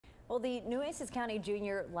Well, the Nueces County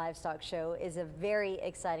Junior Livestock Show is a very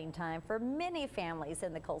exciting time for many families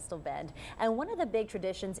in the Coastal Bend. And one of the big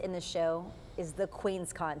traditions in the show is the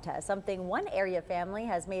Queen's Contest, something one area family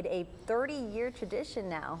has made a 30-year tradition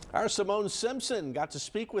now. Our Simone Simpson got to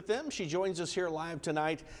speak with them. She joins us here live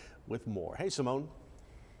tonight with more. Hey, Simone.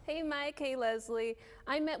 Hey Mike, hey Leslie.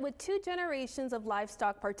 I met with two generations of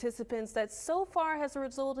livestock participants that so far has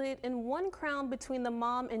resulted in one crown between the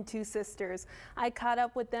mom and two sisters. I caught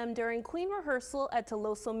up with them during Queen rehearsal at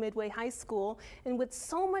Toloso Midway High School, and with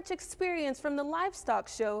so much experience from the livestock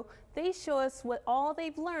show, they show us what all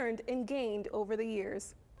they've learned and gained over the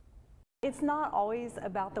years. It's not always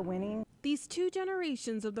about the winning. These two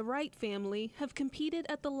generations of the Wright family have competed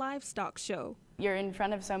at the livestock show. You're in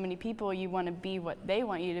front of so many people, you want to be what they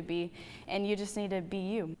want you to be, and you just need to be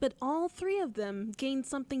you. But all three of them gained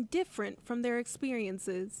something different from their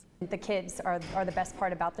experiences. The kids are the best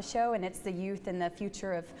part about the show, and it's the youth and the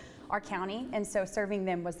future of our county, and so serving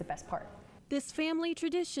them was the best part. This family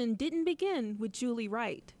tradition didn't begin with Julie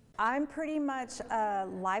Wright. I'm pretty much a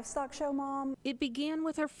livestock show mom. It began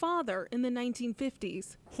with her father in the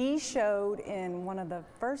 1950s. He showed in one of the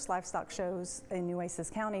first livestock shows in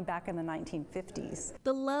Nueces County back in the 1950s.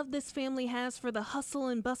 The love this family has for the hustle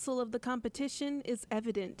and bustle of the competition is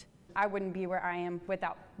evident. I wouldn't be where I am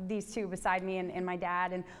without these two beside me and my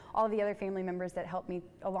dad and all the other family members that helped me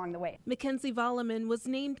along the way. Mackenzie Volleman was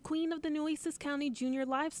named Queen of the Nueces County Junior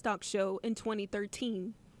Livestock Show in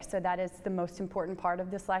 2013. So that is the most important part of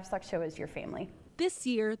this livestock show, is your family. This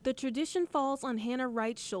year, the tradition falls on Hannah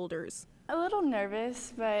Wright's shoulders. A little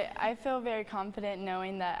nervous, but I feel very confident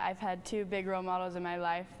knowing that I've had two big role models in my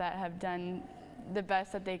life that have done the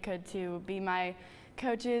best that they could to be my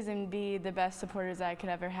coaches and be the best supporters I could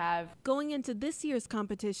ever have. Going into this year's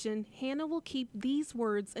competition, Hannah will keep these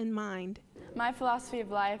words in mind. My philosophy of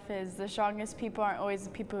life is the strongest people aren't always the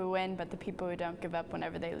people who win, but the people who don't give up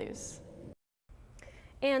whenever they lose.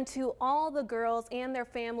 And to all the girls and their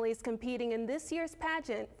families competing in this year's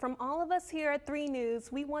pageant, from all of us here at 3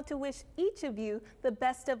 News, we want to wish each of you the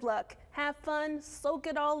best of luck. Have fun, soak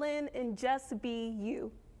it all in, and just be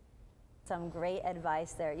you. Some great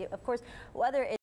advice there. Of course, whether it's